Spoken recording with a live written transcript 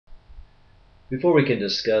Before we can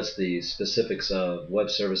discuss the specifics of web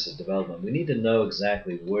services development, we need to know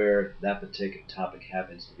exactly where that particular topic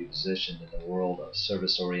happens to be positioned in the world of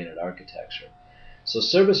service-oriented architecture. So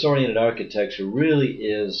service-oriented architecture really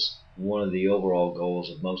is one of the overall goals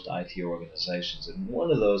of most IT organizations, and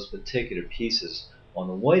one of those particular pieces on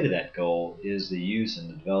the way to that goal is the use and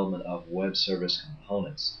the development of web service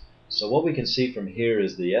components. So what we can see from here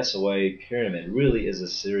is the SOA pyramid really is a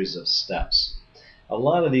series of steps. A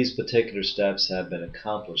lot of these particular steps have been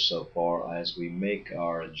accomplished so far as we make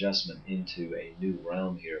our adjustment into a new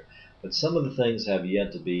realm here, but some of the things have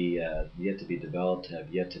yet to be developed,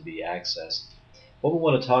 have yet to be accessed. What we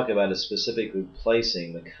want to talk about is specifically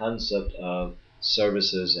placing the concept of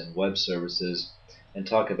services and web services and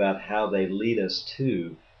talk about how they lead us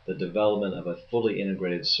to the development of a fully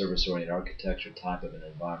integrated service-oriented architecture type of an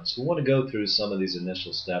environment. So we want to go through some of these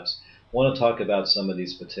initial steps. We want to talk about some of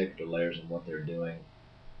these particular layers and what they're doing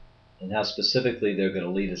and how specifically they're going to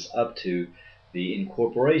lead us up to the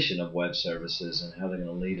incorporation of web services and how they're going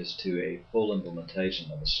to lead us to a full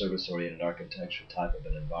implementation of a service-oriented architecture type of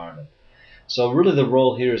an environment. So really the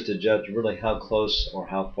role here is to judge really how close or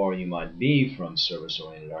how far you might be from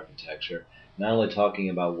service-oriented architecture, not only talking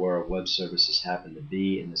about where web services happen to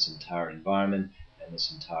be in this entire environment and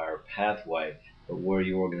this entire pathway, but where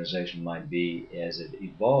your organization might be as it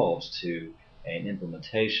evolves to an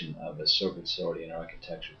implementation of a service-oriented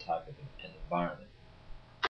architecture type of an environment.